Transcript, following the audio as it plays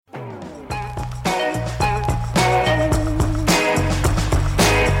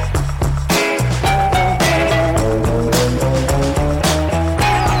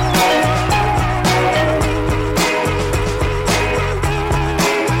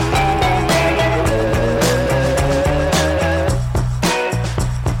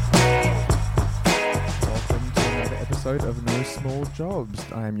Jobs.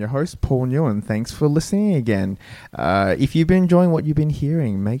 I am your host, Paul Newen. Thanks for listening again. If you've been enjoying what you've been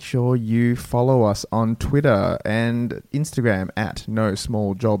hearing, make sure you follow us on Twitter and Instagram at No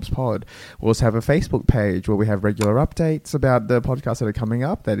Small Jobs Pod. We also have a Facebook page where we have regular updates about the podcasts that are coming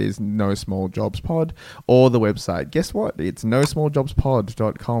up. That is No Small Jobs Pod, or the website. Guess what? It's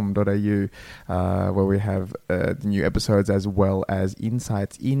nosmalljobspod.com.au, where we have the new episodes as well as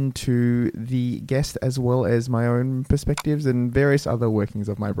insights into the guest as well as my own perspectives and various other workings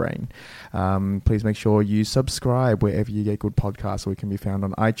of my brain. Please make sure you subscribe wherever you get good podcasts. We can be found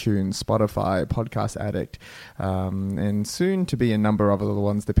on iTunes, Spotify, Podcast Addict, and soon to be a number of other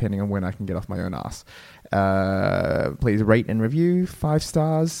ones depending on when I can get off my own ass. Please rate and review 5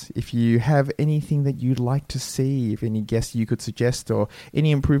 stars. If you have anything that you'd like to see, if any guests you could suggest or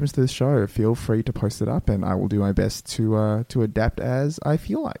any improvements to the show, feel free to post it up and I will do my best to adapt as I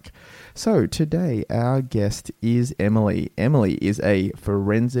feel like. So today our guest is Emily. Emily is a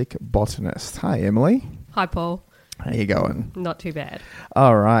forensic botanist. Hi, Emily. Hi, Paul. How you going? Not too bad.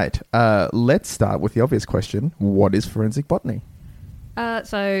 All right. Let's start with the obvious question. What is forensic botany?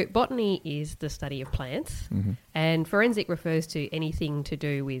 So botany is the study of plants, and forensic refers to anything to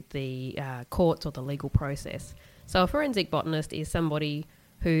do with the courts or the legal process. So a forensic botanist is somebody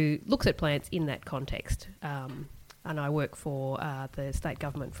who looks at plants in that context. And I work for the state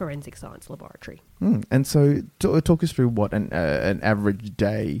government forensic science laboratory. And so talk us through what an average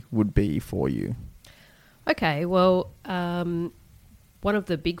day would be for you. Okay, well, one of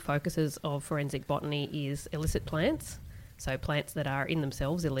the big focuses of forensic botany is illicit plants, so plants that are in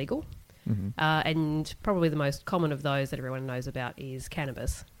themselves illegal. And probably the most common of those that everyone knows about is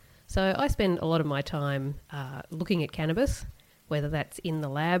cannabis. So I spend a lot of my time looking at cannabis, whether that's in the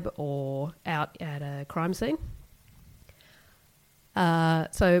lab or out at a crime scene.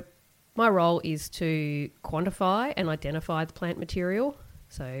 So my role is to quantify and identify the plant material.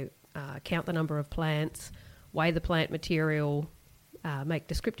 So count the number of plants, weigh the plant material, make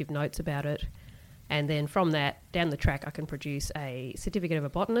descriptive notes about it. And then from that, down the track, I can produce a certificate of a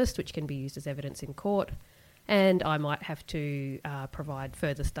botanist, which can be used as evidence in court. And I might have to provide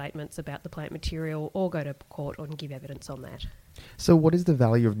further statements about the plant material or go to court and give evidence on that. So what is the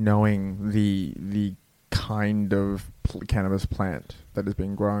value of knowing the kind of cannabis plant that is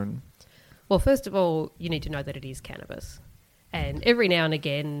being grown? Well, first of all, you need to know that it is cannabis. And every now and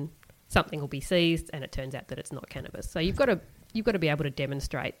again, something will be seized and it turns out that it's not cannabis. So you've got to be able to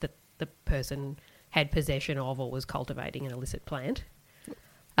demonstrate that the person had possession of or was cultivating an illicit plant.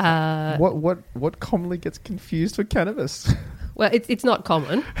 What commonly gets confused for cannabis? Well, it's not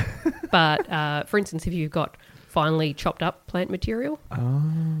common, but for instance, if you've got finely chopped up plant material,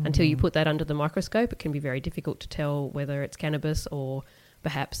 until you put that under the microscope, it can be very difficult to tell whether it's cannabis or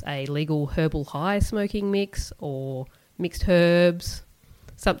perhaps a legal herbal high smoking mix or mixed herbs,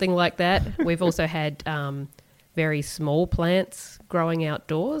 something like that. We've also had very small plants growing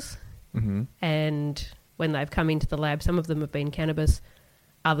outdoors, and when they've come into the lab, some of them have been cannabis,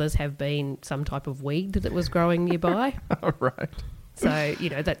 others have been some type of weed that was growing nearby. Right. So,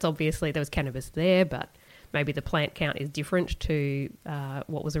 that's obviously there was cannabis there, but maybe the plant count is different to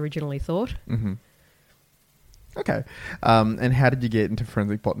what was originally thought. Okay. And how did you get into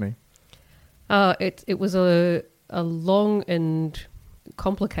forensic botany? It was a long and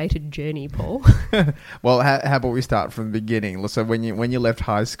complicated journey, Paul. Well, how about we start from the beginning? So when you left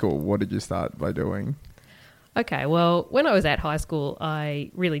high school, what did you start by doing? Okay, well, when I was at high school,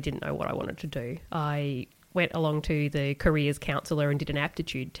 I really didn't know what I wanted to do. I went along to the careers counsellor and did an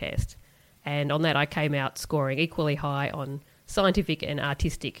aptitude test. And on that, I came out scoring equally high on scientific and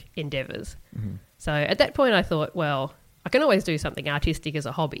artistic endeavours. So at that point, I thought, well, I can always do something artistic as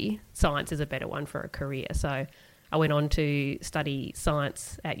a hobby. Science is a better one for a career. So I went on to study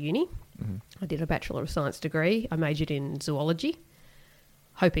science at uni. I did a Bachelor of Science degree. I majored in zoology,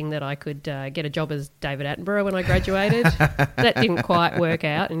 hoping that I could get a job as David Attenborough when I graduated. That didn't quite work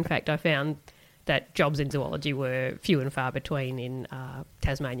out. In fact, I found that jobs in zoology were few and far between in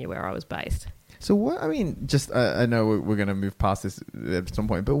Tasmania, where I was based. So I know we're going to move past this at some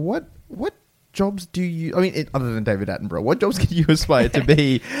point, but what jobs do you, other than David Attenborough, what jobs can you aspire to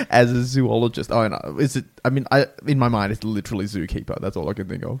be as a zoologist? Oh, no, in my mind, it's literally zookeeper. That's all I can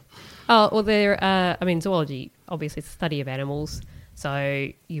think of. Oh, well, zoology, obviously, it's the study of animals. So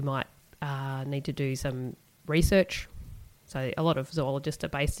you might need to do some research. So a lot of zoologists are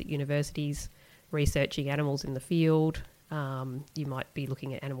based at universities researching animals in the field. You might be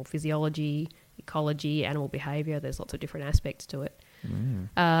looking at animal physiology, ecology, animal behaviour. There's lots of different aspects to it.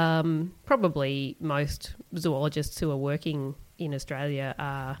 Probably most zoologists who are working in Australia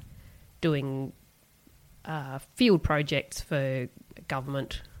are doing field projects for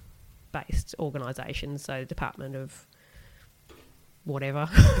government-based organisations, so Department of whatever,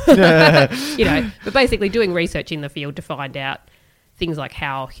 but basically doing research in the field to find out things like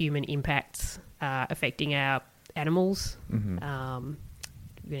how human impacts are affecting our animals. Mm-hmm.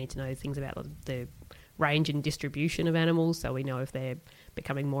 We need to know things about the range and distribution of animals, so we know if they're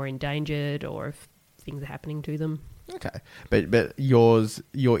becoming more endangered or if things are happening to them. Okay, but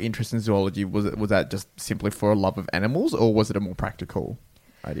your interest in zoology, was that just simply for a love of animals, or was it a more practical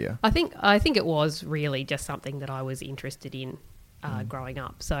idea? I think it was really just something that I was interested in growing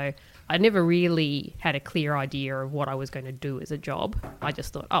up. So I never really had a clear idea of what I was going to do as a job. I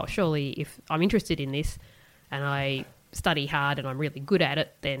just thought, oh, surely if I'm interested in this and I study hard and I'm really good at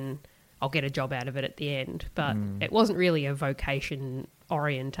it, then I'll get a job out of it at the end. But it wasn't really a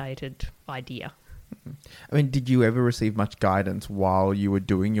vocation-orientated idea. I mean, did you ever receive much guidance while you were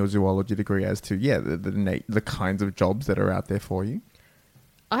doing your zoology degree as to, the kinds of jobs that are out there for you?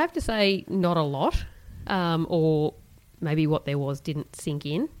 I have to say not a lot, or maybe what there was didn't sink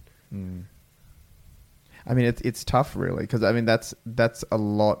in. I mean, it's tough, really, because, I mean, that's a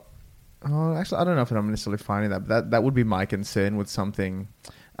lot. Oh, actually, I don't know if I'm necessarily finding that, but that would be my concern with something.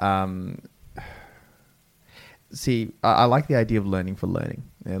 See, I like the idea of learning for learning,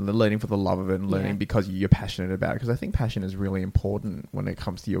 and learning for the love of it, and learning because you're passionate about it. Because I think passion is really important when it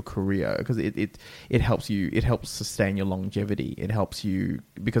comes to your career, because it helps you. It helps sustain your longevity. It helps you,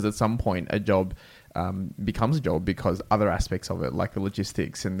 because at some point a job becomes a job because other aspects of it, like the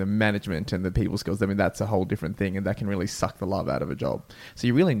logistics and the management and the people skills, I mean, that's a whole different thing, and that can really suck the love out of a job. So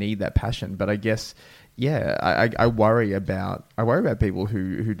you really need that passion. But I guess, I worry about people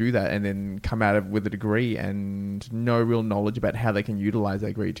who do that and then come out with a degree and no real knowledge about how they can utilize that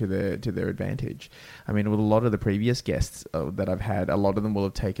degree to their advantage. I mean, with a lot of the previous guests that I've had, a lot of them will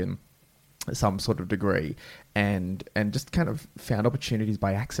have taken some sort of degree and just kind of found opportunities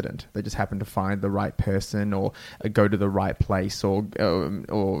by accident. They just happened to find the right person, or go to the right place, or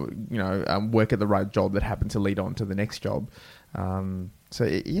work at the right job that happened to lead on to the next job.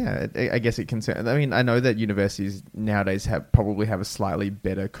 I guess it can. I mean, I know that universities nowadays probably have a slightly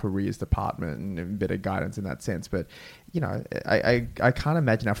better careers department and better guidance in that sense. But I can't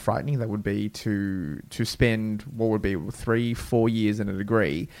imagine how frightening that would be to spend what would be 3-4 years in a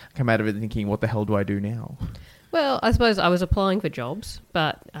degree, come out of it thinking, what the hell do I do now? Well, I suppose I was applying for jobs,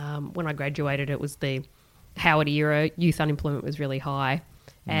 but when I graduated, it was the Howard era. Youth unemployment was really high,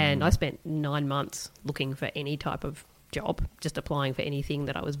 and I spent 9 months looking for any type of job, just applying for anything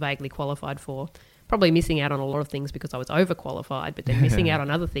that I was vaguely qualified for, probably missing out on a lot of things because I was overqualified, but then missing out on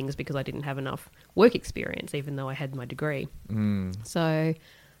other things because I didn't have enough work experience, even though I had my degree. So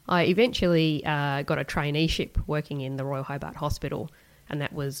I eventually got a traineeship working in the Royal Hobart Hospital, and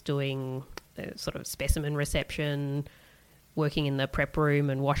that was doing sort of specimen reception, working in the prep room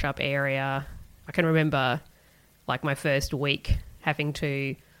and wash-up area. I can remember, like, my first week having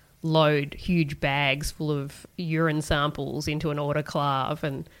to load huge bags full of urine samples into an autoclave,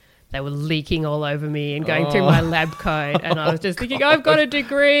 and they were leaking all over me and going through my lab coat, and I was just thinking, I've got a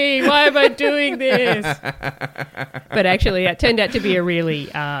degree, why am I doing this? But actually it turned out to be a really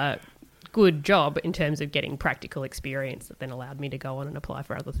good job in terms of getting practical experience that then allowed me to go on and apply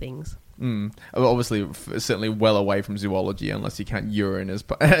for other things. Well, obviously, certainly well away from zoology, unless you count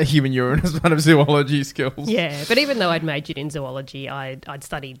human urine as part of zoology skills. Yeah, but even though I'd majored in zoology, I'd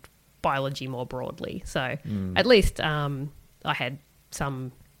studied biology more broadly. So at least I had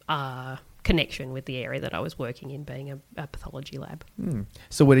some connection with the area that I was working in, being a pathology lab.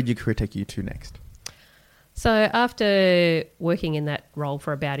 So where did your career take you to next? So after working in that role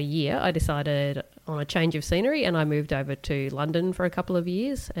for about a year, I decided on a change of scenery, and I moved over to London for a couple of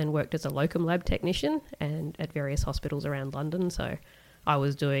years and worked as a locum lab technician and at various hospitals around London. So I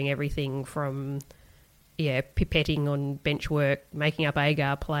was doing everything from pipetting on bench work, making up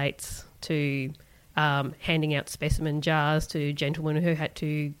agar plates, to handing out specimen jars to gentlemen who had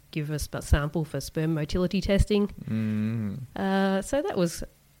to give us a sample for sperm motility testing. So that was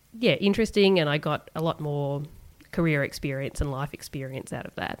interesting, and I got a lot more career experience and life experience out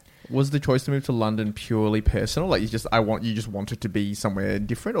of that. Was the choice to move to London purely personal? Like you just wanted to be somewhere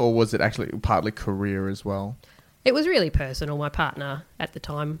different, or was it actually partly career as well? It was really personal. My partner at the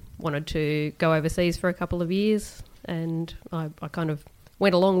time wanted to go overseas for a couple of years, and I kind of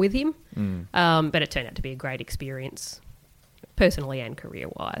went along with him. But it turned out to be a great experience, personally and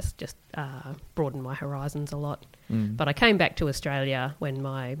career-wise. Just broadened my horizons a lot. But I came back to Australia when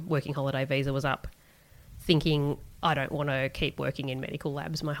my working holiday visa was up, thinking I don't want to keep working in medical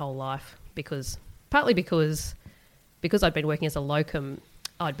labs my whole life, partly because I'd been working as a locum,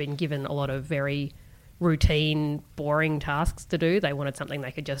 I'd been given a lot of very routine, boring tasks to do. They wanted something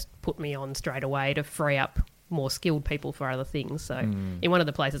they could just put me on straight away to free up more skilled people for other things. So in one of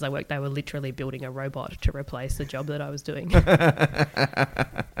the places I worked, they were literally building a robot to replace the job that I was doing.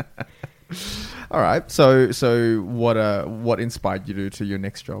 All right. So what inspired you to your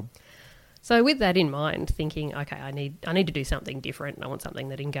next job? So with that in mind, thinking, okay, I need to do something different. I want something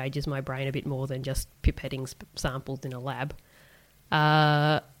that engages my brain a bit more than just pipetting samples in a lab.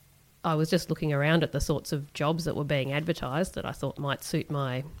 I was just looking around at the sorts of jobs that were being advertised that I thought might suit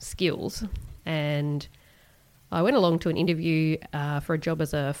my skills. And I went along to an interview for a job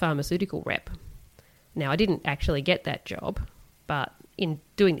as a pharmaceutical rep. Now, I didn't actually get that job, but in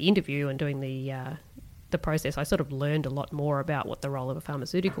doing the interview and doing the process, I sort of learned a lot more about what the role of a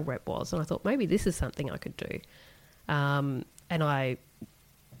pharmaceutical rep was. And I thought maybe this is something I could do. And I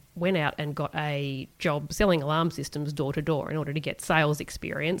went out and got a job selling alarm systems door to door in order to get sales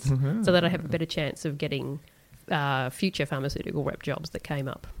experience so that I have a better chance of getting future pharmaceutical rep jobs that came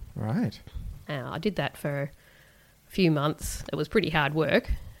up. Right. I did that for a few months. It was pretty hard work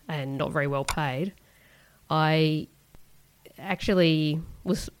and not very well paid. I actually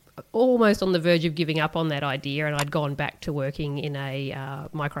was almost on the verge of giving up on that idea, and I'd gone back to working in a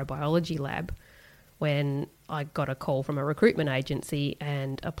microbiology lab when I got a call from a recruitment agency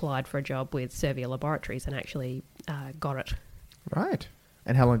and applied for a job with Servier Laboratories and actually got it. Right.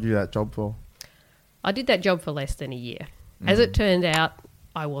 And how long did you do that job for? I did that job for less than a year. As it turned out,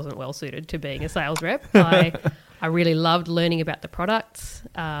 I wasn't well suited to being a sales rep. I really loved learning about the products.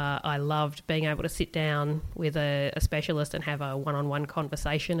 I loved being able to sit down with a specialist and have a one-on-one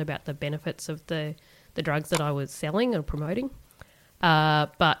conversation about the benefits of the drugs that I was selling and promoting.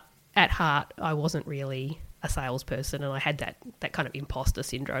 But at heart, I wasn't really a salesperson, and I had that kind of imposter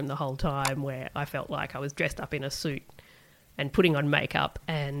syndrome the whole time where I felt like I was dressed up in a suit and putting on makeup,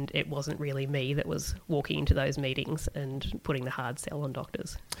 and it wasn't really me that was walking into those meetings and putting the hard sell on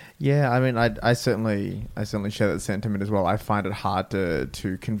doctors. Yeah, I mean, I certainly share that sentiment as well. I find it hard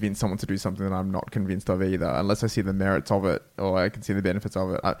to convince someone to do something that I'm not convinced of either, unless I see the merits of it or I can see the benefits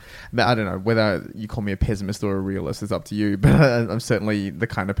of it. I don't know, whether you call me a pessimist or a realist is up to you, but I'm certainly the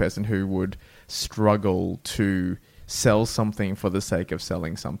kind of person who would struggle to sell something for the sake of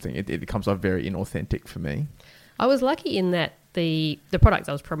selling something. It comes off very inauthentic for me. I was lucky in that the products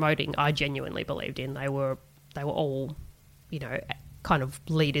I was promoting, I genuinely believed in. They were all, kind of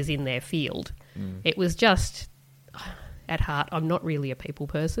leaders in their field. It was just, at heart, I'm not really a people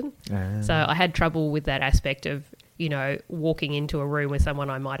person. So I had trouble with that aspect of, walking into a room with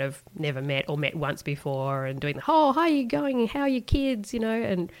someone I might have never met or met once before and doing how are you going? How are your kids?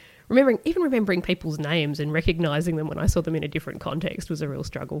 And remembering people's names and recognising them when I saw them in a different context was a real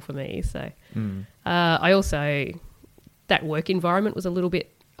struggle for me. So I also, that work environment was a little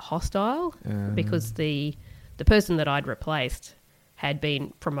bit hostile because the person that I'd replaced had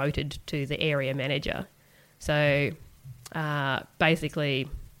been promoted to the area manager. So basically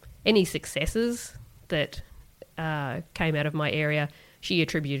any successes that came out of my area, she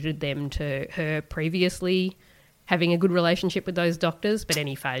attributed them to her previously having a good relationship with those doctors, but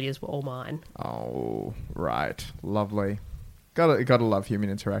any failures were all mine. Oh, right. Lovely. Gotta love human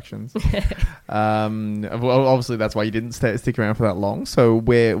interactions. Well, obviously that's why you didn't stick around for that long. So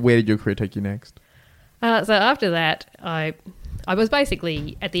where did your career take you next? So after that, I was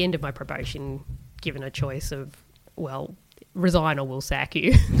basically at the end of my probation given a choice of, well, resign or we'll sack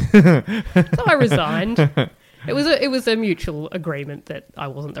you. So I resigned. It was a mutual agreement that I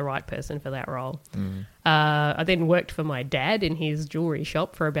wasn't the right person for that role. I then worked for my dad in his jewellery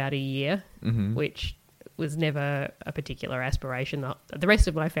shop for about a year, which was never a particular aspiration. The rest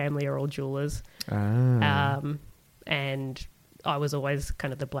of my family are all jewellers. And I was always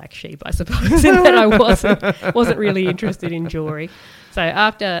kind of the black sheep, I suppose, in that I wasn't really interested in jewellery. So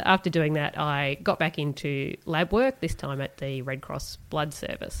after doing that, I got back into lab work, this time at the Red Cross Blood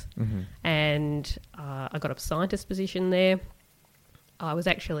Service. And I got a scientist position there. I was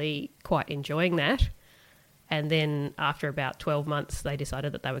actually quite enjoying that. And then after about 12 months, they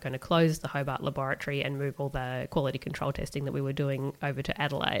decided that they were going to close the Hobart laboratory and move all the quality control testing that we were doing over to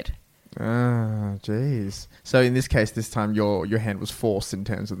Adelaide. Ah, geez. So in this case, this time your hand was forced in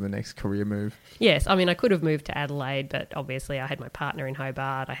terms of the next career move. Yes, I mean, I could have moved to Adelaide, but obviously I had my partner in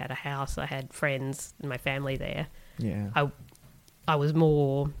Hobart, I had a house, I had friends and my family there. Yeah. I was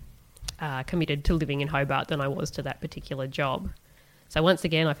more committed to living in Hobart than I was to that particular job. So once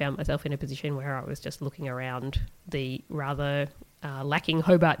again, I found myself in a position where I was just looking around the rather lacking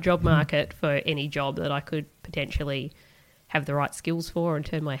Hobart job market for any job that I could potentially have the right skills for and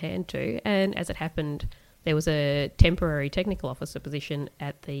turn my hand to. And as it happened, there was a temporary technical officer position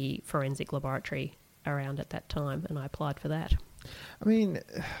at the forensic laboratory around at that time, and I applied for that. I mean,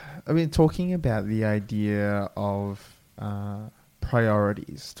 talking about the idea of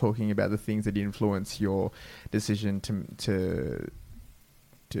priorities, talking about the things that influence your decision to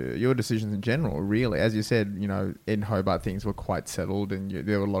your decisions in general, really. As you said, in Hobart things were quite settled and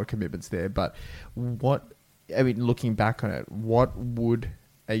there were a lot of commitments there. But looking back on it, what would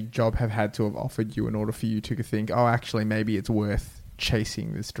a job have had to have offered you in order for you to think, oh, actually, maybe it's worth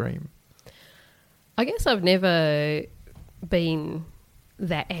chasing this dream? I guess I've never been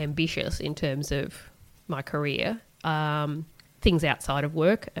that ambitious in terms of my career. Things outside of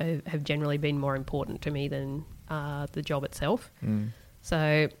work have generally been more important to me than the job itself.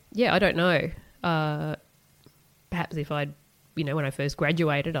 So, yeah, I don't know. Perhaps if I'd, when I first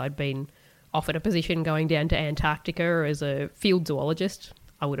graduated, I'd been offered a position going down to Antarctica as a field zoologist,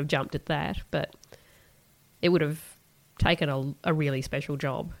 I would have jumped at that. But it would have taken a really special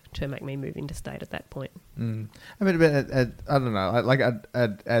job to make me move interstate at that point. I mean, I don't know.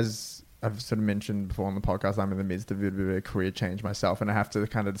 As I've sort of mentioned before on the podcast, I'm in the midst of a bit of a career change myself, and I have to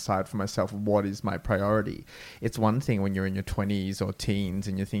kind of decide for myself what is my priority. It's one thing when you're in your 20s or teens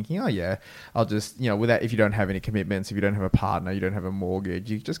and you're thinking, oh yeah, I'll just, without, if you don't have any commitments, if you don't have a partner, you don't have a mortgage,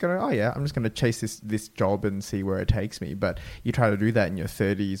 you just go, oh yeah, I'm just going to chase this job and see where it takes me. But you try to do that in your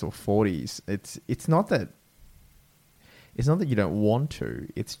 30s or 40s. It's not that you don't want to.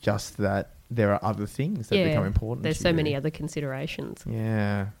 It's just that there are other things that become important. There's so many other considerations.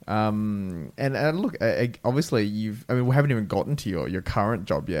 Yeah. And look, obviously we haven't even gotten to your current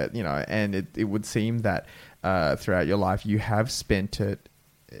job yet, and it would seem that throughout your life you have spent it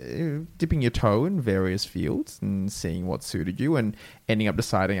dipping your toe in various fields and seeing what suited you and ending up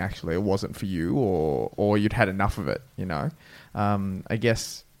deciding actually it wasn't for you or you'd had enough of it, I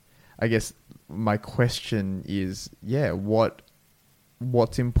guess my question is,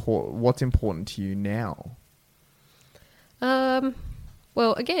 what's important to you now?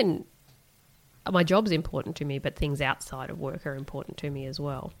 Well, again, my job's important to me, but things outside of work are important to me as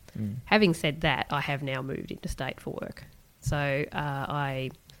well. Having said that, I have now moved interstate for work. So I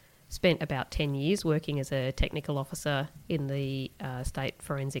spent about 10 years working as a technical officer in the State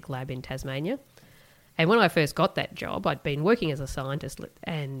Forensic Lab in Tasmania. And when I first got that job, I'd been working as a scientist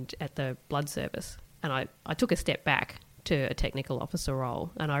and at the blood service. And I took a step back to a technical officer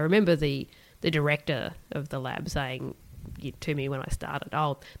role. And I remember the director of the lab saying to me when I started,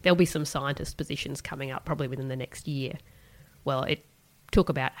 oh, there'll be some scientist positions coming up probably within the next year. Well, it took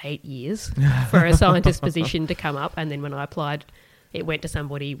about 8 years for a scientist position to come up. And then when I applied, it went to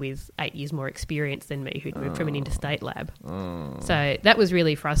somebody with 8 years more experience than me who'd moved from an interstate lab. So that was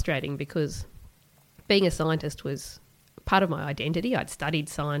really frustrating because being a scientist was part of my identity. I'd studied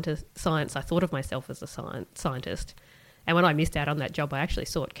science. I thought of myself as a scientist. And when I missed out on that job, I actually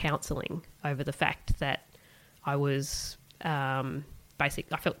sought counselling over the fact that I was I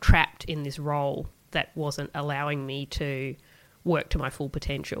felt trapped in this role that wasn't allowing me to work to my full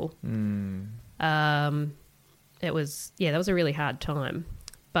potential. That was a really hard time.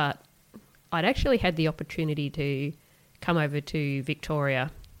 But I'd actually had the opportunity to come over to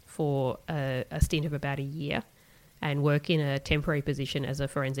Victoria for a stint of about a year and work in a temporary position as a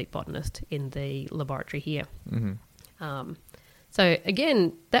forensic botanist in the laboratory here. So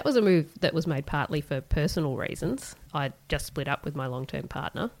again, that was a move that was made partly for personal reasons. I'd just split up with my long-term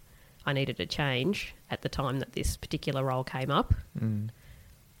partner. I needed a change at the time that this particular role came up.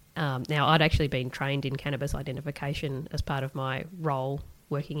 Now, I'd actually been trained in cannabis identification as part of my role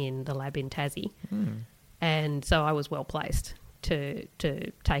working in the lab in Tassie. And so I was well placed to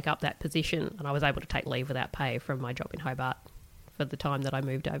take up that position, and I was able to take leave without pay from my job in Hobart for the time that I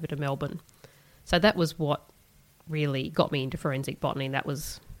moved over to Melbourne. So that was what really got me into forensic botany. That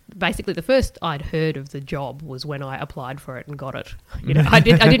was basically the first I'd heard of the job was when I applied for it and got it. I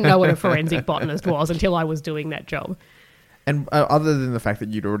didn't know what a forensic botanist was until I was doing that job. And other than the fact that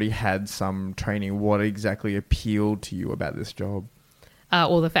you'd already had some training, what exactly appealed to you about this job?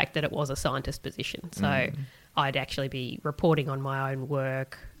 Or the fact that it was a scientist position. So I'd actually be reporting on my own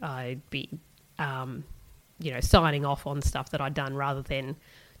work. I'd be, signing off on stuff that I'd done rather than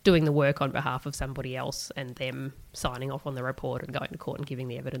doing the work on behalf of somebody else and them signing off on the report and going to court and giving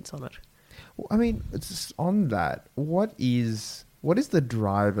the evidence on it. Well, I mean, it's on that, what is the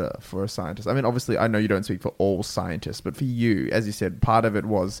driver for a scientist? I mean, obviously, I know you don't speak for all scientists, but for you, as you said, part of it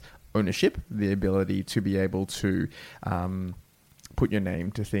was ownership, the ability to be able to put your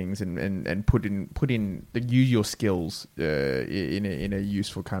name to things and use your skills in a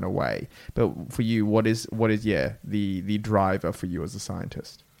useful kind of way. But for you, what is the driver for you as a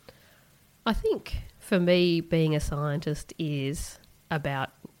scientist? I think for me, being a scientist is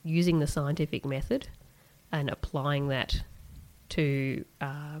about using the scientific method and applying that to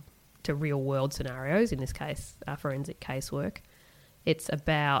real world scenarios, in this case, forensic casework. It's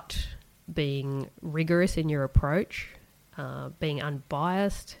about being rigorous in your approach, being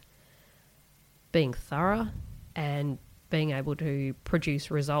unbiased, being thorough, and being able to produce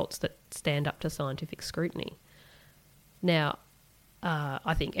results that stand up to scientific scrutiny. Now,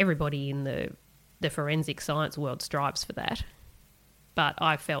 I think everybody in the forensic science world strives for that, but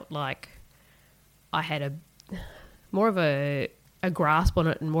I felt like I had more of a grasp on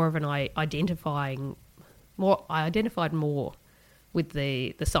it and more of an I identified more with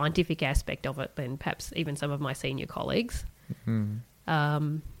the scientific aspect of it than perhaps even some of my senior colleagues. Mm-hmm.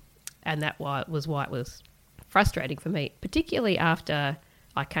 And that was why it was frustrating for me, particularly after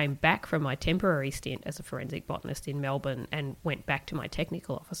I came back from my temporary stint as a forensic botanist in Melbourne and went back to my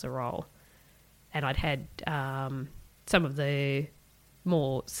technical officer role. And I'd had some of the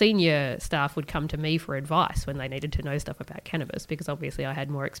more senior staff would come to me for advice when they needed to know stuff about cannabis, because obviously I had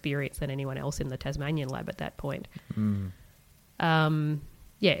more experience than anyone else in the Tasmanian lab at that point. Mm.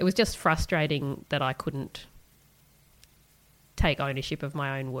 It was just frustrating that I couldn't take ownership of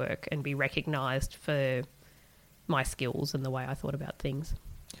my own work and be recognised for my skills and the way I thought about things.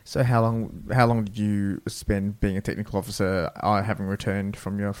 So how long did you spend being a technical officer, having returned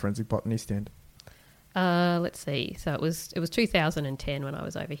from your forensic botany stint? Let's see. So it was 2010 when I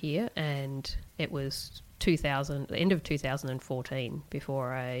was over here, and it was the end of 2014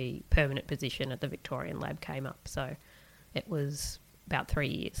 before a permanent position at the Victorian lab came up. So it was about 3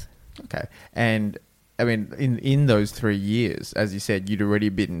 years. Okay. And I mean, in those 3 years, as you said, you'd already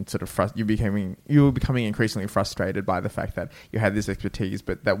been sort of you were becoming increasingly frustrated by the fact that you had this expertise,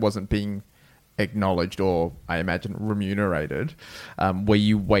 but that wasn't being acknowledged or, I imagine, remunerated. Were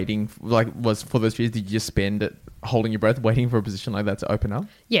you waiting, for those years, did you just spend it holding your breath, waiting for a position like that to open up?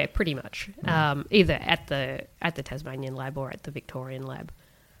 Yeah, pretty much. Either at the Tasmanian lab or at the Victorian lab.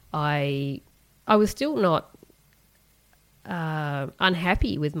 I was still not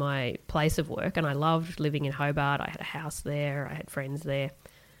unhappy with my place of work, and I loved living in Hobart. I had a house there, I had friends there.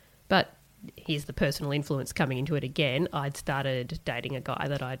 But here's the personal influence coming into it again. I'd started dating a guy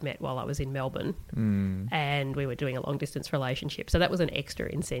that I'd met while I was in Melbourne, and we were doing a long-distance relationship. So that was an extra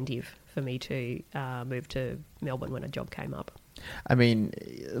incentive for me to move to Melbourne when a job came up. I mean,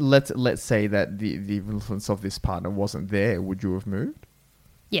 let's say that the influence of this partner wasn't there. Would you have moved?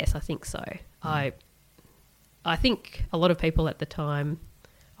 Yes, I think so. I think a lot of people at the time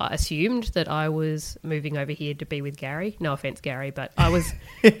assumed that I was moving over here to be with Gary. No offense, Gary, but I was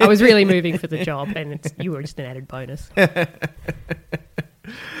really moving for the job, and you were just an added bonus.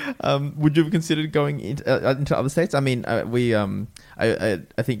 Would you have considered going into other states? I mean, I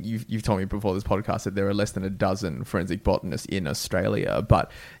think you've told me before this podcast that there are less than a dozen forensic botanists in Australia.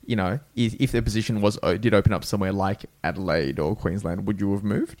 But you know, if their position did open up somewhere like Adelaide or Queensland, would you have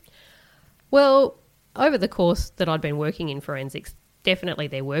moved? Well, over the course that I'd been working in forensics, definitely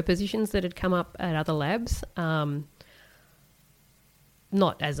there were positions that had come up at other labs.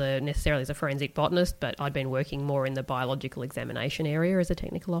 Not necessarily as a forensic botanist, but I'd been working more in the biological examination area as a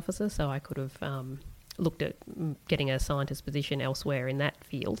technical officer, so I could have looked at getting a scientist position elsewhere in that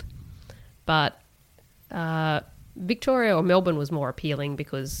field. But Victoria or Melbourne was more appealing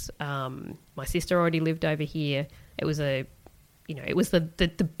because my sister already lived over here. It was it was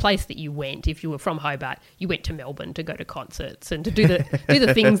the place that you went. If you were from Hobart, you went to Melbourne to go to concerts and to do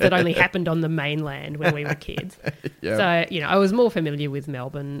the things that only happened on the mainland when we were kids. Yep. So, I was more familiar with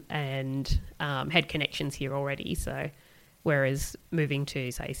Melbourne and had connections here already. So, whereas moving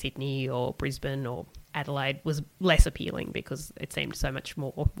to, say, Sydney or Brisbane or Adelaide was less appealing because it seemed so much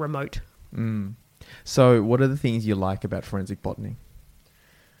more remote. Mm. So, what are the things you like about forensic botany?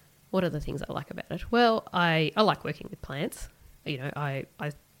 What are the things I like about it? Well, I like working with plants. I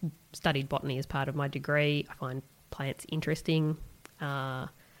studied botany as part of my degree. I find plants interesting. I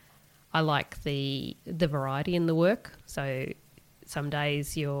like the variety in the work. So some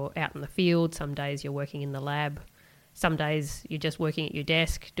days you're out in the field, some days you're working in the lab, some days you're just working at your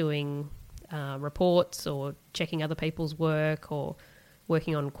desk doing reports or checking other people's work or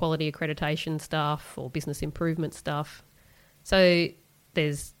working on quality accreditation stuff or business improvement stuff. So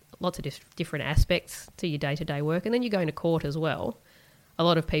there's lots of different aspects to your day-to-day work. And then you go into court as well. A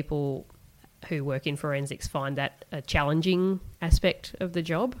lot of people who work in forensics find that a challenging aspect of the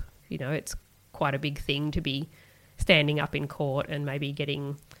job. It's quite a big thing to be standing up in court and maybe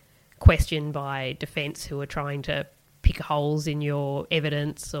getting questioned by defence who are trying to pick holes in your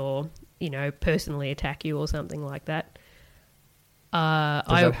evidence or, personally attack you or something like that. Does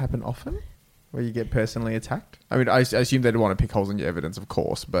that happen often? where you get personally attacked? I mean, I assume they'd want to pick holes in your evidence, of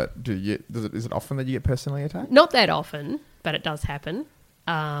course, but is it often that you get personally attacked? Not that often, but it does happen.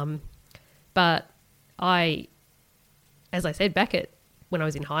 But as I said, when I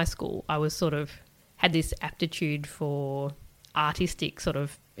was in high school, I was sort of had this aptitude for artistic sort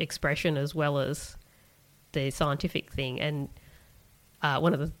of expression as well as the scientific thing. And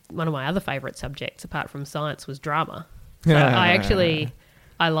one of my other favourite subjects, apart from science, was drama. So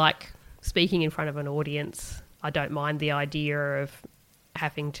I like speaking in front of an audience. I don't mind the idea of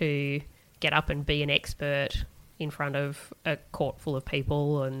having to get up and be an expert in front of a court full of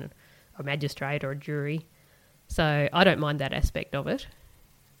people and a magistrate or a jury. So I don't mind that aspect of it.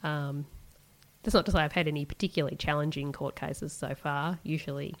 That's not to say I've had any particularly challenging court cases so far.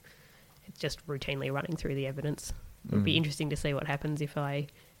 Usually it's just routinely running through the evidence. It would be interesting to see what happens if I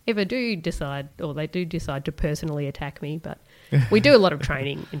ever do decide, or they do decide to personally attack me. But we do a lot of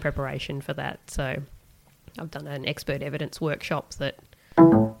training in preparation for that. So I've done an expert evidence workshop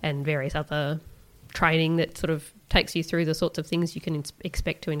and various other training that sort of takes you through the sorts of things you can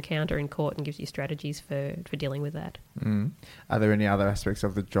expect to encounter in court and gives you strategies for dealing with that. Are there any other aspects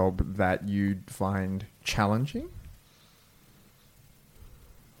of the job that you find challenging?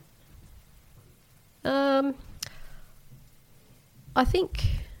 I think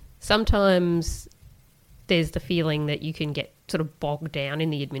sometimes there's the feeling that you can get sort of bogged down in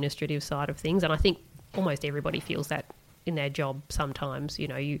the administrative side of things, and I think almost everybody feels that in their job sometimes. You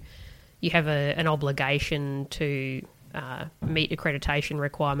know, you have an obligation to meet accreditation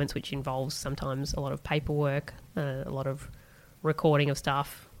requirements, which involves sometimes a lot of paperwork, a lot of recording of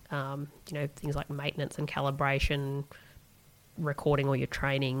stuff, things like maintenance and calibration, recording all your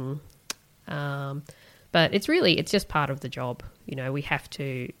training. But it's just part of the job. You know, we have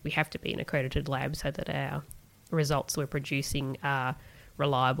to be an accredited lab so that our results we're producing are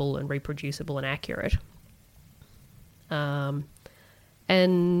reliable and reproducible and accurate. And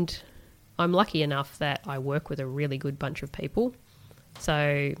I'm lucky enough that I work with a really good bunch of people.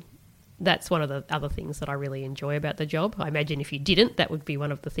 So that's one of the other things that I really enjoy about the job. I imagine if you didn't, that would be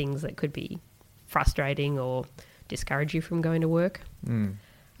one of the things that could be frustrating or discourage you from going to work.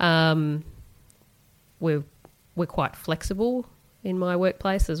 We're quite flexible in my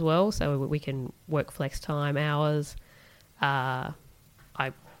workplace as well, so we can work flex time hours. My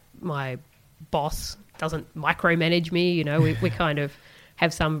boss doesn't micromanage me. You know, we kind of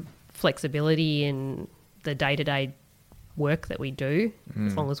have some flexibility in the day-to-day work that we do,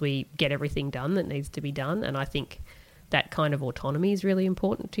 as long as we get everything done that needs to be done. And I think that kind of autonomy is really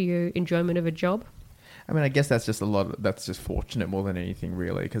important to your enjoyment of a job. I mean, I guess that's just that's just fortunate more than anything,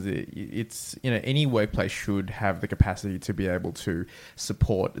 really, because it's any workplace should have the capacity to be able to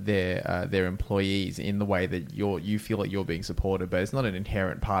support their employees in the way that you feel like you're being supported, but it's not an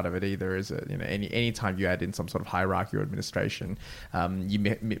inherent part of it either, is it? Any time you add in some sort of hierarchy or administration, you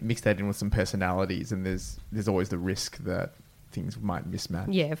mix that in with some personalities, and there's always the risk that things might mismatch.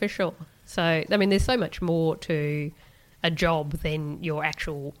 Yeah, for sure. So, I mean, there's so much more to a job than your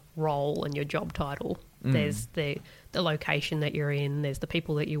actual role and your job title. There's the location that you're in, there's the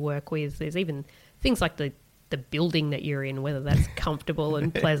people that you work with, there's even things like the building that you're in, whether that's comfortable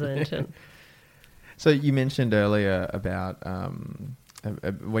and pleasant. And so you mentioned earlier about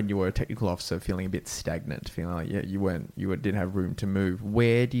when you were a technical officer feeling a bit stagnant, feeling like you didn't have room to move.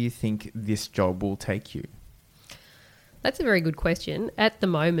 Where do you think this job will take you? That's a very good question. At the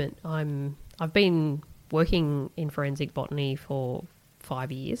moment, I've been working in forensic botany for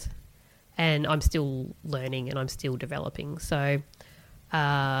 5 years, and I'm still learning and I'm still developing. So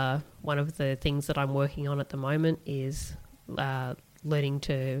one of the things that I'm working on at the moment is learning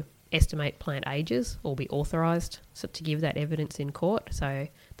to estimate plant ages or be authorised to give that evidence in court. So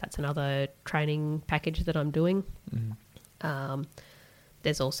that's another training package that I'm doing.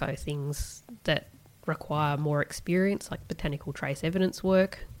 There's also things that require more experience, like botanical trace evidence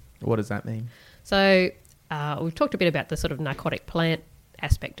work. What does that mean? So we've talked a bit about the sort of narcotic plant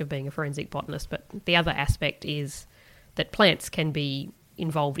aspect of being a forensic botanist, but the other aspect is that plants can be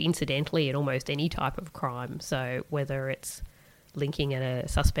involved incidentally in almost any type of crime. So whether it's linking a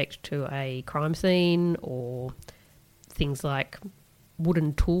suspect to a crime scene or things like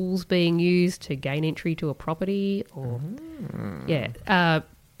wooden tools being used to gain entry to a property, or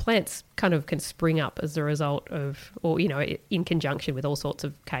plants kind of can spring up as a result of, or in conjunction with all sorts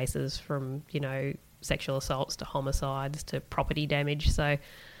of cases, from sexual assaults to homicides to property damage. So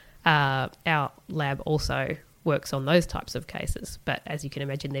our lab also works on those types of cases, but as you can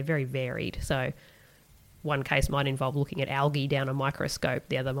imagine, they're very varied. So one case might involve looking at algae down a microscope,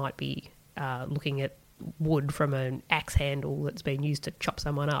 the other might be looking at wood from an axe handle that's been used to chop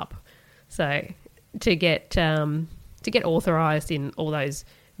someone up. So to get authorised in all those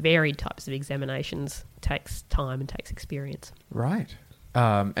varied types of examinations takes time and takes experience. Right.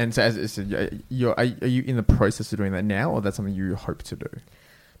 And so, as I said, are you in the process of doing that now, or that's something you hope to do?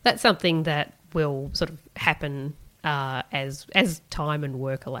 That's something that will sort of happen as time and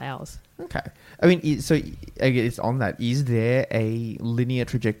work allows. Okay. I mean, so I guess on that, is there a linear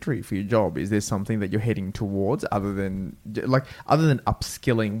trajectory for your job? Is there something that you're heading towards other than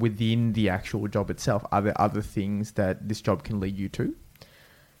upskilling within the actual job itself? Are there other things that this job can lead you to?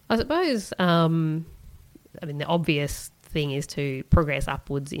 I suppose, the obvious thing is to progress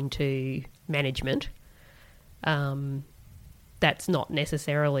upwards into management. That's not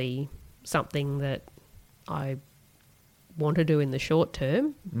necessarily something that I want to do in the short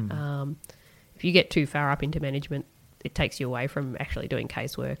term. If you get too far up into management, it takes you away from actually doing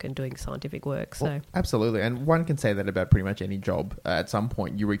casework and doing scientific work. So well, absolutely. And one can say that about pretty much any job. At some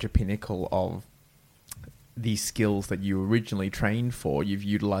point, you reach a pinnacle of these skills that you originally trained for. You've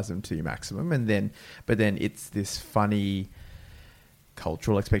utilized them to your maximum, but then it's this funny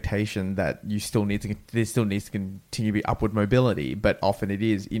cultural expectation that there still needs to continue to be upward mobility, but often it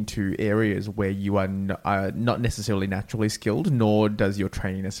is into areas where you are not necessarily naturally skilled, nor does your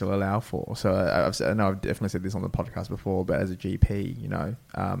training necessarily allow for. So I know I've definitely said this on the podcast before, but as a GP,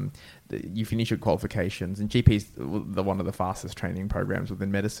 you finish your qualifications, and GP is one of the fastest training programs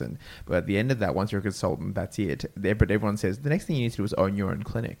within medicine. But at the end of that, once you're a consultant, that's it. But everyone says the next thing you need to do is own your own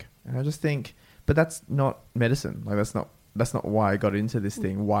clinic, and I just think, but that's not medicine. Like that's not why I got into this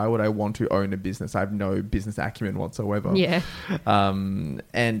thing. Why would I want to own a business? I have no business acumen whatsoever. Yeah. I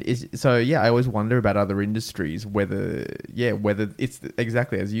always wonder about other industries, whether it's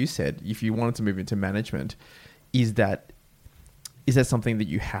exactly as you said, if you wanted to move into management, is that something that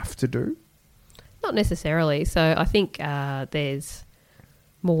you have to do? Not necessarily. So I think there's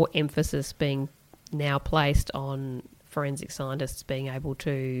more emphasis being now placed on forensic scientists being able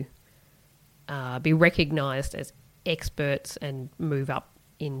to be recognised as experts and move up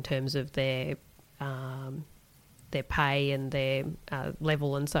in terms of their pay and their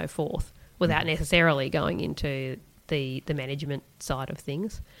level and so forth, without necessarily going into the management side of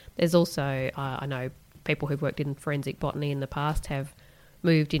things. There's also, I know people who've worked in forensic botany in the past have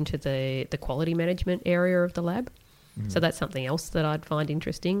moved into the quality management area of the lab. So that's something else that I'd find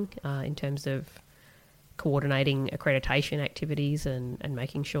interesting in terms of coordinating accreditation activities and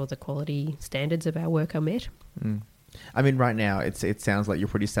making sure the quality standards of our work are met. I mean, right now, it sounds like you're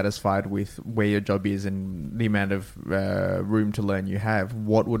pretty satisfied with where your job is and the amount of room to learn you have.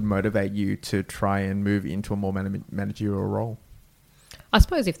 What would motivate you to try and move into a more managerial role? I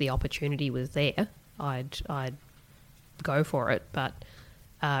suppose if the opportunity was there, I'd go for it. But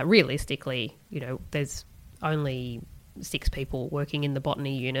realistically, there's only 6 people working in the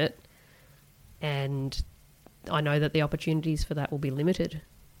botany unit, and I know that the opportunities for that will be limited.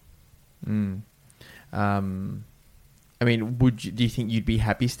 I mean, do you think you'd be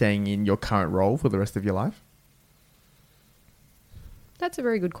happy staying in your current role for the rest of your life? That's a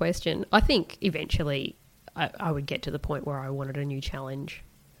very good question. I think eventually I would get to the point where I wanted a new challenge.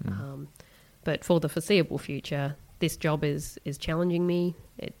 But for the foreseeable future, this job is challenging me,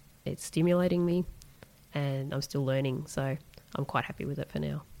 it's stimulating me, and I'm still learning. So I'm quite happy with it for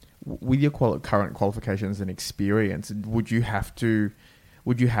now. With your current qualifications and experience, would you have to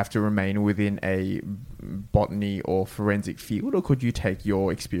remain within a botany or forensic field, or could you take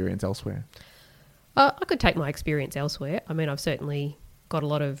your experience elsewhere? I could take my experience elsewhere. I mean, I've certainly got a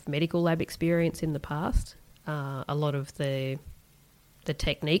lot of medical lab experience in the past. A lot of the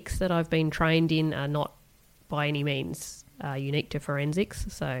techniques that I've been trained in are not by any means unique to forensics.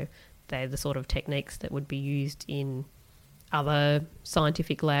 So they're the sort of techniques that would be used in other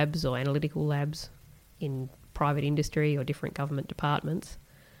scientific labs or analytical labs in private industry or different government departments.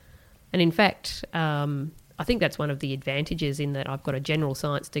 And in fact, I think that's one of the advantages in that I've got a general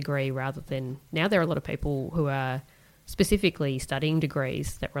science degree rather than... Now there are a lot of people who are specifically studying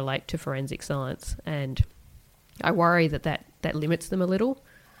degrees that relate to forensic science, and I worry that limits them a little,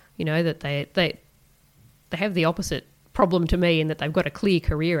 that they have the opposite problem to me in that they've got a clear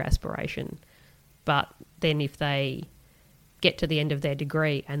career aspiration, but then if they get to the end of their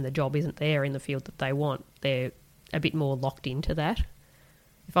degree and the job isn't there in the field that they want, they're a bit more locked into that.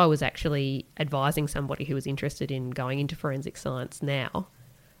 If I was actually advising somebody who was interested in going into forensic science now,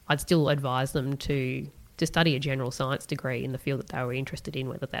 I'd still advise them to study a general science degree in the field that they were interested in,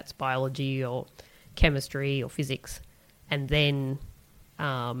 whether that's biology or chemistry or physics, and then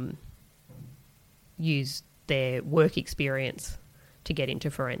use their work experience to get into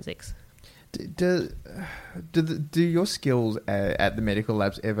forensics. Do your skills at the medical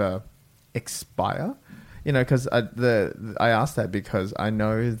labs ever expire? You know, because I asked that because I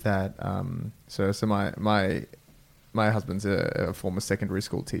know that so my husband's a former secondary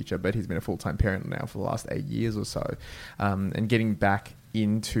school teacher, but he's been a full-time parent now for the last 8 years or so, and getting back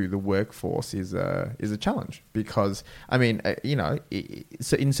into the workforce is a challenge because, I mean,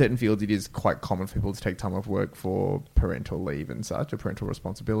 so in certain fields it is quite common for people to take time off work for parental leave and such, or parental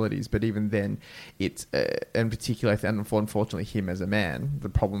responsibilities. But even then, it's in particular, and unfortunately, him as a man, the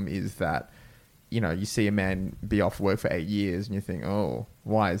problem is that, you know, you see a man be off work for 8 years and you think, oh,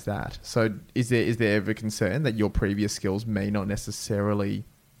 why is that? So is there ever concern that your previous skills may not necessarily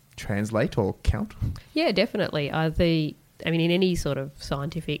translate or count? Yeah, definitely. In any sort of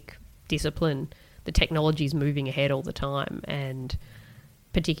scientific discipline, the technology is moving ahead all the time, and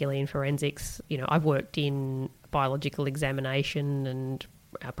particularly in forensics, you know, I've worked in biological examination and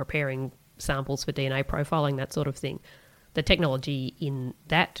preparing samples for DNA profiling, that sort of thing. The technology in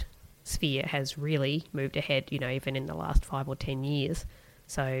that sphere has really moved ahead, you know, even in the last 5 or 10 years.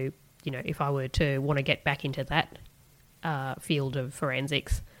 So, you know, if I were to want to get back into that field of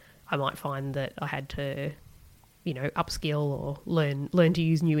forensics, I might find that I had to, you know, upskill or learn to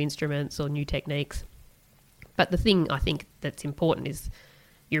use new instruments or new techniques. But the thing I think that's important is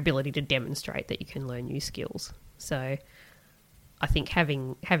your ability to demonstrate that you can learn new skills. So I think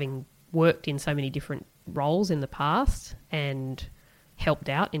having worked in so many different roles in the past and helped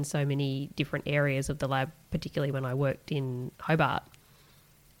out in so many different areas of the lab, particularly when I worked in Hobart,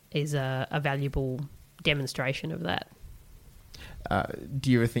 is a valuable demonstration of that.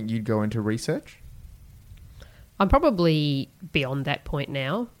 Do you ever think you'd go into research? I'm probably beyond that point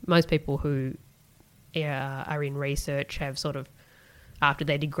now. Most people who are in research have sort of, after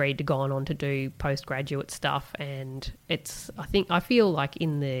their degree, gone on to do postgraduate stuff, and I feel like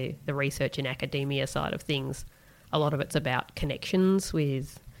in the research and academia side of things, a lot of it's about connections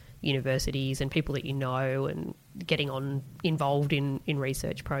with universities and people that you know and getting involved in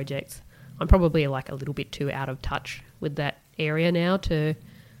research projects. I'm probably like a little bit too out of touch with that area now to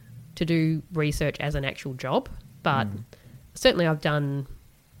do research as an actual job. But certainly I've been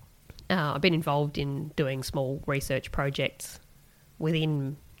involved in doing small research projects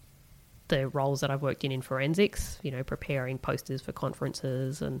within the roles that I've worked in forensics, you know, preparing posters for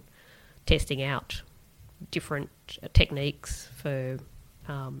conferences and testing out different techniques for,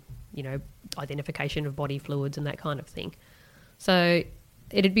 you know, identification of body fluids and that kind of thing. So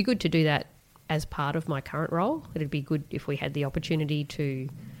it'd be good to do that as part of my current role. It'd be good if we had the opportunity to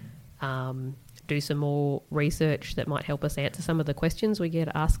do some more research that might help us answer some of the questions we get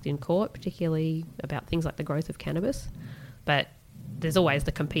asked in court, particularly about things like the growth of cannabis. But there's always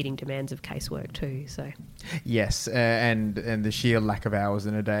the competing demands of casework too. So yes, and the sheer lack of hours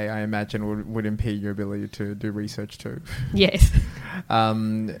in a day, I imagine, would impede your ability to do research too. Yes. I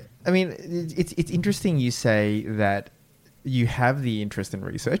mean, it's interesting you say that you have the interest in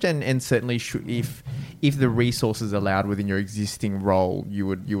research, and certainly if the resources allowed within your existing role, you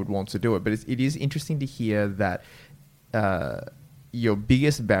would want to do it. But it is interesting to hear that your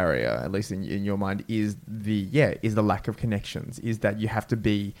biggest barrier, at least in your mind, is the lack of connections. Is that you have to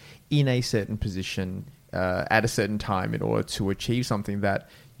be in a certain position at a certain time in order to achieve something that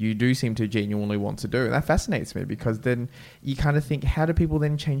you do seem to genuinely want to do. And that fascinates me, because then you kind of think, how do people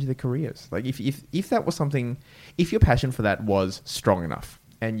then change their careers? Like if that was something, if your passion for that was strong enough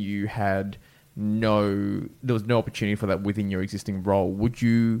and you had there was no opportunity for that within your existing role, would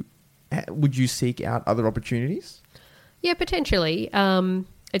you seek out other opportunities? Yeah, potentially.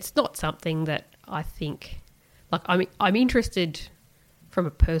 It's not something that I think, like, I'm interested from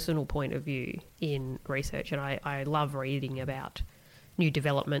a personal point of view in research, and I love reading about new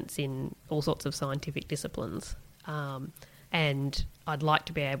developments in all sorts of scientific disciplines. And I'd like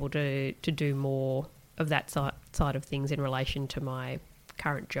to be able to do more of that side of things in relation to my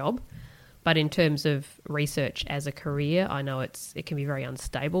current job. But in terms of research as a career, I know it can be very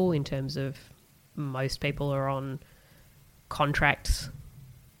unstable in terms of most people are on contracts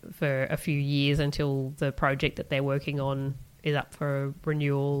for a few years until the project that they're working on is up for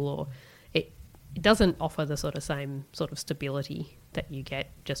renewal, or it doesn't offer the sort of same sort of stability that you get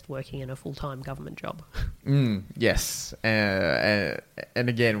just working in a full-time government job. Yes. And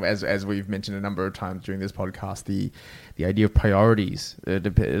again, as we've mentioned a number of times during this podcast, the idea of priorities,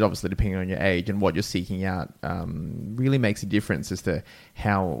 obviously depending on your age and what you're seeking out, really makes a difference as to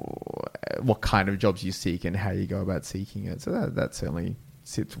what kind of jobs you seek and how you go about seeking it. So that certainly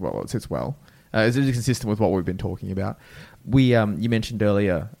sits well. It's consistent with what we've been talking about. You mentioned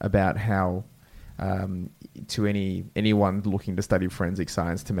earlier about how to anyone looking to study forensic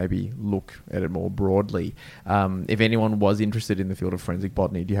science to maybe look at it more broadly. If anyone was interested in the field of forensic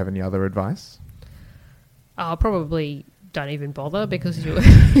botany, do you have any other advice? Probably don't even bother, because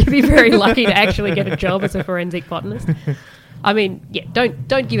you'd be very lucky to actually get a job as a forensic botanist. I mean, yeah,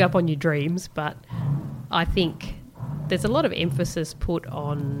 don't give up on your dreams, but I think there's a lot of emphasis put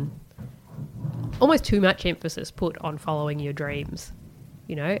on, almost too much emphasis put on following your dreams,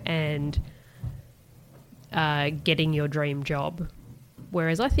 and getting your dream job.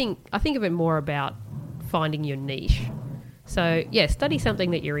 Whereas I think of it more about finding your niche. So, yeah, study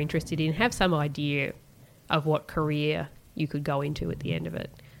something that you're interested in, have some idea of what career you could go into at the end of it,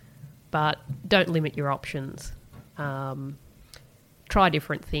 but don't limit your options. Try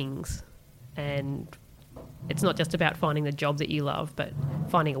different things, and it's not just about finding the job that you love, but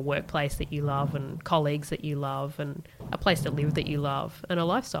finding a workplace that you love, and colleagues that you love, and a place to live that you love, and a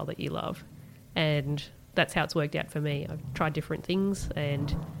lifestyle that you love. And that's how it's worked out for me. I've tried different things,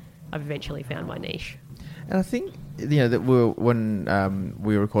 and I've eventually found my niche. And I think that when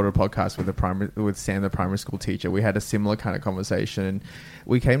we recorded a podcast with Sam, the primary school teacher, we had a similar kind of conversation, and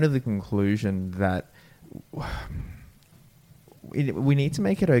we came to the conclusion that we need to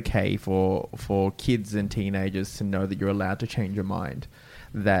make it okay for kids and teenagers to know that you're allowed to change your mind.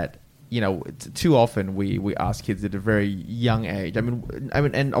 That too often we ask kids at a very young age. I mean,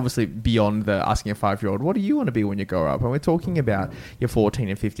 and obviously beyond the asking a 5-year-old, what do you want to be when you grow up? And we're talking about your 14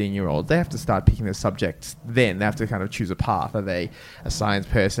 and 15-year-olds. They have to start picking their subjects then. They have to kind of choose a path. Are they a science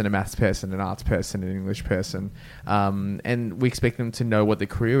person, a maths person, an arts person, an English person? And we expect them to know what their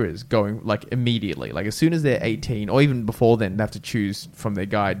career is going, like, immediately. Like, as soon as they're 18, or even before then, they have to choose from their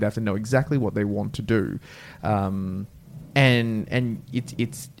guide. They have to know exactly what they want to do. And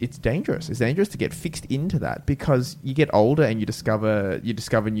it's dangerous. It's dangerous to get fixed into that, because you get older and you discover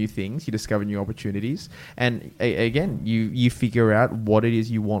new things, you discover new opportunities, and again you figure out what it is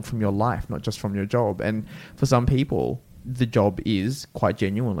you want from your life, not just from your job. And for some people, the job is quite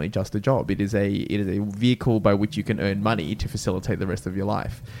genuinely just a job. It is a vehicle by which you can earn money to facilitate the rest of your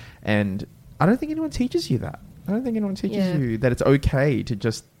life. And I don't think anyone teaches you that. I don't think anyone teaches you that it's okay to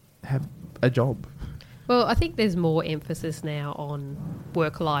just have a job. Well, I think there's more emphasis now on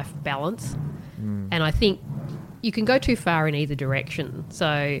work-life balance. And I think you can go too far in either direction.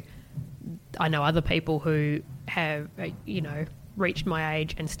 So I know other people who have, reached my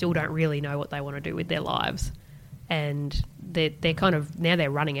age and still don't really know what they want to do with their lives. And they're kind of, now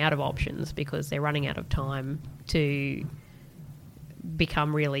they're running out of options, because they're running out of time to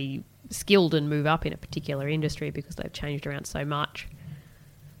become really skilled and move up in a particular industry, because they've changed around so much.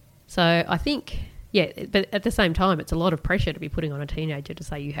 So I think... yeah, but at the same time, it's a lot of pressure to be putting on a teenager to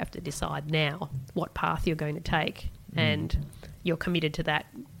say you have to decide now what path you're going to take, and you're committed to that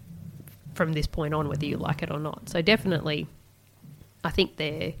from this point on, whether you like it or not. So definitely, I think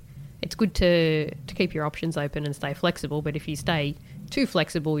it's good to keep your options open and stay flexible, but if you stay too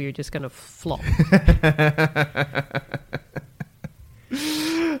flexible, you're just going to flop.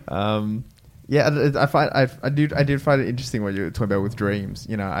 Yeah, I did find it interesting what you were talking about with dreams.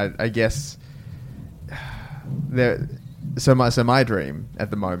 I guess... So my dream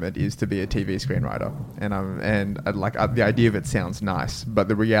at the moment is to be a TV screenwriter, and the idea of it sounds nice, but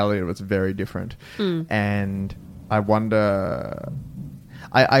the reality of it's very different. And I wonder,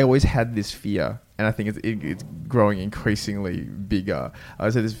 I always had this fear, and I think it's growing increasingly bigger. I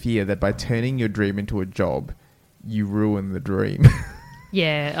always had this fear that by turning your dream into a job, you ruin the dream.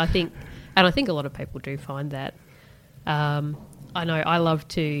 Yeah, I think a lot of people do find that. I know I love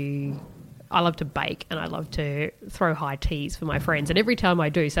to bake, and I love to throw high teas for my friends. And every time I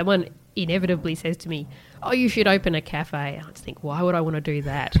do, someone inevitably says to me, "Oh, you should open a cafe." And I just think, why would I want to do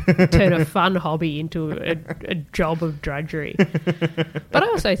that? Turn a fun hobby into a job of drudgery. But I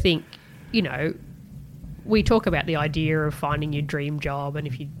also think, we talk about the idea of finding your dream job, and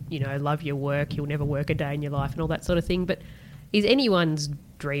if you love your work, you'll never work a day in your life and all that sort of thing. But is anyone's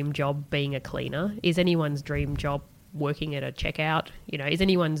dream job being a cleaner? Is anyone's dream job working at a checkout? Is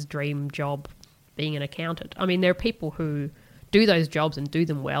anyone's dream job being an accountant? I mean, there are people who do those jobs and do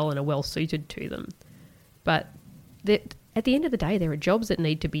them well and are well suited to them. But at the end of the day, there are jobs that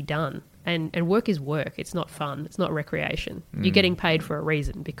need to be done. And work is work. It's not fun. It's not recreation. You're getting paid for a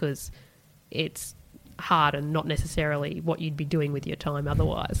reason, because it's hard and not necessarily what you'd be doing with your time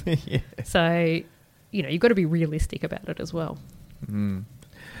otherwise. So, you've got to be realistic about it as well.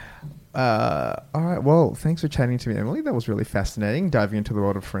 All right. Well, thanks for chatting to me, Emily. That was really fascinating, diving into the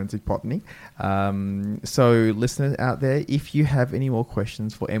world of forensic botany. So, listeners out there, if you have any more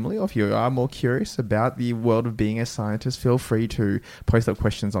questions for Emily, or if you are more curious about the world of being a scientist, feel free to post up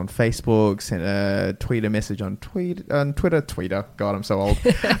questions on Facebook, send tweet a message on Twitter. God, I'm so old.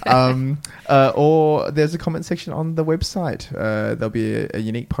 Or there's a comment section on the website. There'll be a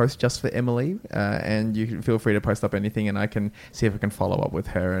unique post just for Emily, and you can feel free to post up anything, and I can see if I can follow up with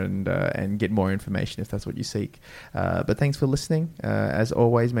her and get more information if that's what you seek. But thanks for listening. As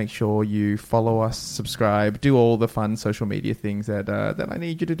always, make sure you follow us, subscribe, do all the fun social media things that I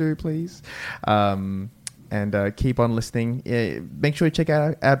need you to do, please. And keep on listening. Make sure you check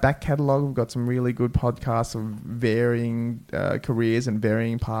out our back catalogue. We've got some really good podcasts of varying careers and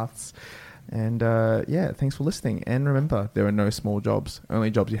varying paths. And thanks for listening. And remember, there are no small jobs,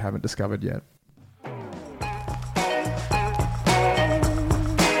 only jobs you haven't discovered yet.